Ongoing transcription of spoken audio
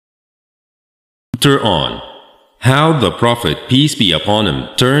Chapter on how the Prophet, peace be upon him,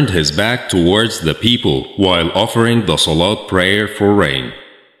 turned his back towards the people while offering the Salat prayer for rain.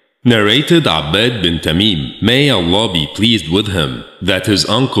 Narrated Abbad bin Tamim, may Allah be pleased with him, that his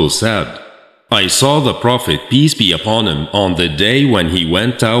uncle said, I saw the Prophet, peace be upon him, on the day when he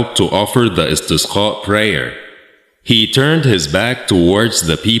went out to offer the istisqa prayer. He turned his back towards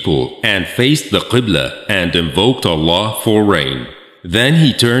the people and faced the Qibla and invoked Allah for rain. Then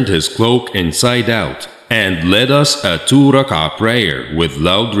he turned his cloak inside out and led us a 2 rak'ah prayer with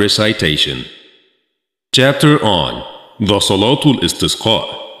loud recitation. Chapter on the Salatul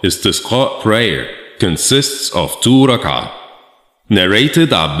Istisqa prayer consists of 2 rak'ah.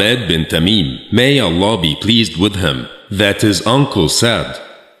 Narrated Abbad bin Tamim, may Allah be pleased with him, that his uncle said,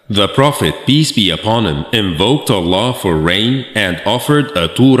 the Prophet, peace be upon him, invoked Allah for rain and offered a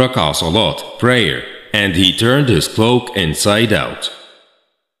 2 rak'ah salat prayer, and he turned his cloak inside out.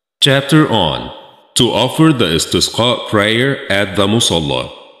 Chapter on to offer the istisqa prayer at the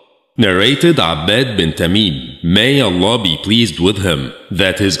musalla. Narrated Abbad bin Tamim, may Allah be pleased with him,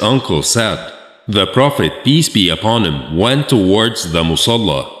 that his uncle said, the Prophet, peace be upon him, went towards the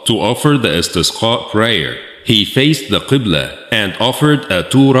musalla to offer the istisqa prayer. He faced the Qibla and offered a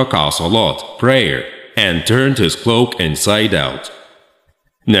 2 rak'ah salat prayer and turned his cloak inside out.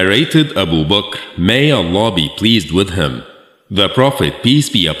 Narrated Abu Bakr, may Allah be pleased with him, the Prophet, peace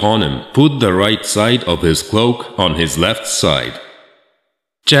be upon him, put the right side of his cloak on his left side.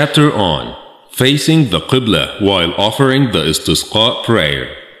 Chapter on facing the Qibla while offering the istisqa prayer.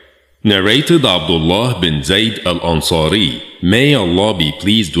 Narrated Abdullah bin Zayd al-Ansari, may Allah be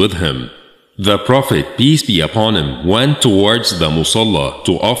pleased with him, the Prophet, peace be upon him, went towards the musalla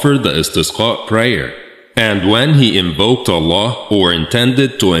to offer the istisqa prayer, and when he invoked Allah or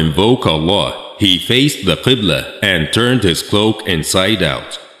intended to invoke Allah, he faced the Qibla and turned his cloak inside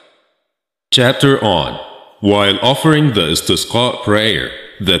out. Chapter on while offering the istisqa prayer,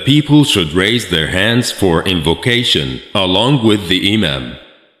 the people should raise their hands for invocation along with the Imam.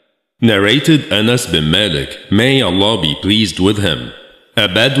 Narrated Anas bin Malik, may Allah be pleased with him. A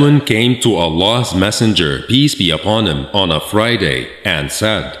Bedouin came to Allah's Messenger, peace be upon him, on a Friday and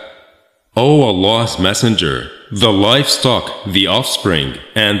said, O Allah's Messenger, the livestock, the offspring,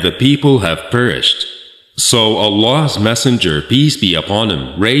 and the people have perished. So Allah's Messenger, peace be upon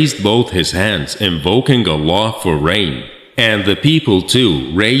him, raised both his hands, invoking Allah for rain. And the people too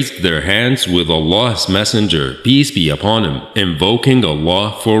raised their hands with Allah's Messenger, peace be upon him, invoking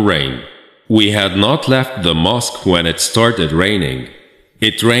Allah for rain. We had not left the mosque when it started raining.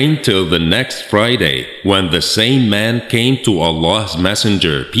 It rained till the next Friday, when the same man came to Allah's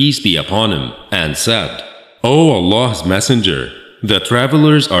Messenger, peace be upon him, and said, O Allah's Messenger, the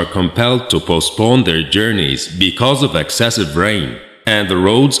travelers are compelled to postpone their journeys because of excessive rain, and the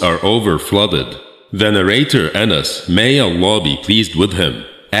roads are over-flooded. The narrator Anas, may Allah be pleased with him,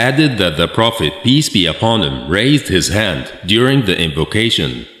 added that the Prophet, peace be upon him, raised his hand during the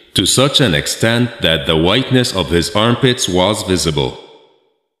invocation to such an extent that the whiteness of his armpits was visible.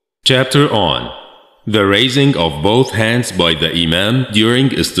 Chapter on the raising of both hands by the Imam during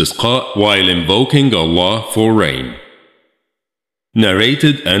istisqa while invoking Allah for rain.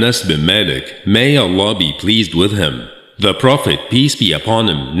 Narrated Anas bin Malik, may Allah be pleased with him, the Prophet, peace be upon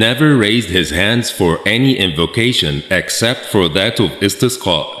him, never raised his hands for any invocation except for that of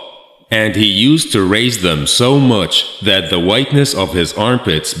istisqa, and he used to raise them so much that the whiteness of his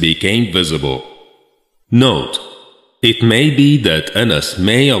armpits became visible. Note: it may be that Anas,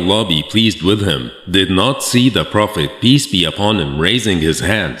 may Allah be pleased with him, did not see the Prophet, peace be upon him, raising his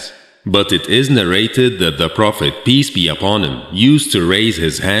hands, but it is narrated that the Prophet, peace be upon him, used to raise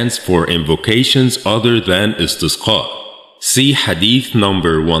his hands for invocations other than istisqa. See Hadith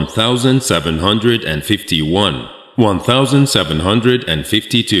number 1751,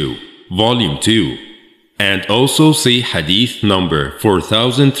 1752, Volume 2, and also see Hadith number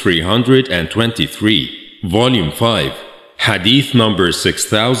 4323, Volume 5, Hadith number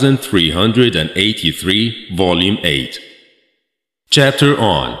 6383, Volume 8. Chapter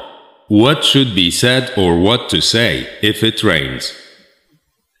on what should be said or what to say if it rains.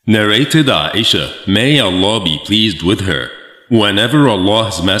 Narrated Aisha, may Allah be pleased with her, whenever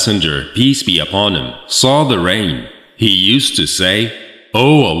Allah's Messenger, peace be upon him, saw the rain, he used to say,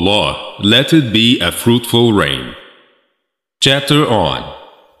 O Allah, let it be a fruitful rain. Chapter on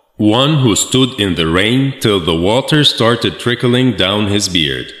one who stood in the rain till the water started trickling down his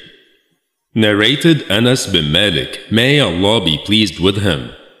beard. Narrated Anas bin Malik, may Allah be pleased with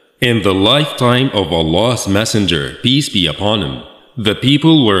him. In the lifetime of Allah's Messenger, peace be upon him, the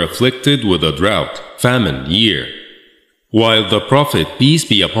people were afflicted with a drought, famine year. While the Prophet, peace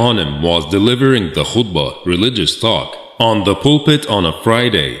be upon him, was delivering the khutbah, religious talk, on the pulpit on a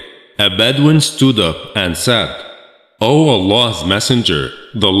Friday, a Bedouin stood up and said, "O Allah's Messenger,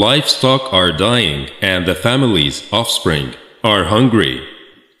 the livestock are dying and the family's offspring are hungry.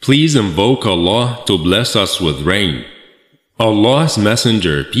 Please invoke Allah to bless us with rain." Allah's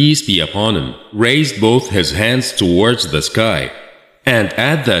Messenger, peace be upon him, raised both his hands towards the sky, and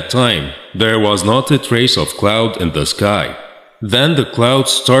at that time there was not a trace of cloud in the sky. Then the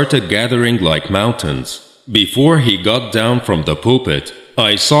clouds started gathering like mountains. Before he got down from the pulpit,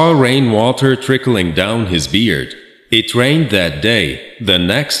 I saw rainwater trickling down his beard. It rained that day, the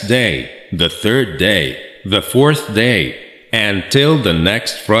next day, the third day, the fourth day, and till the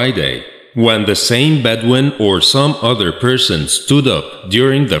next Friday, when the same Bedouin or some other person stood up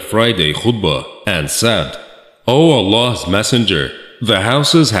during the Friday khutbah and said, "O Allah's Messenger, the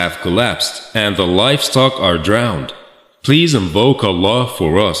houses have collapsed and the livestock are drowned. Please invoke Allah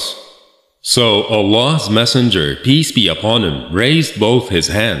for us." So Allah's Messenger, peace be upon him, raised both his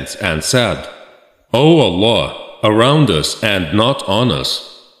hands and said, "O Allah, around us and not on us."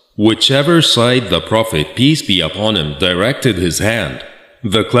 Whichever side the Prophet, peace be upon him, directed his hand,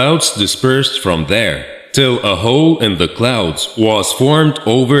 the clouds dispersed from there, till a hole in the clouds was formed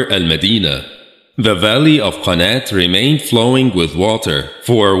over Al-Medina. The valley of Qanat remained flowing with water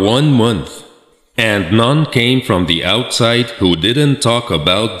for 1 month, and none came from the outside who didn't talk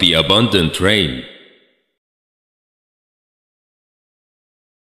about the abundant rain.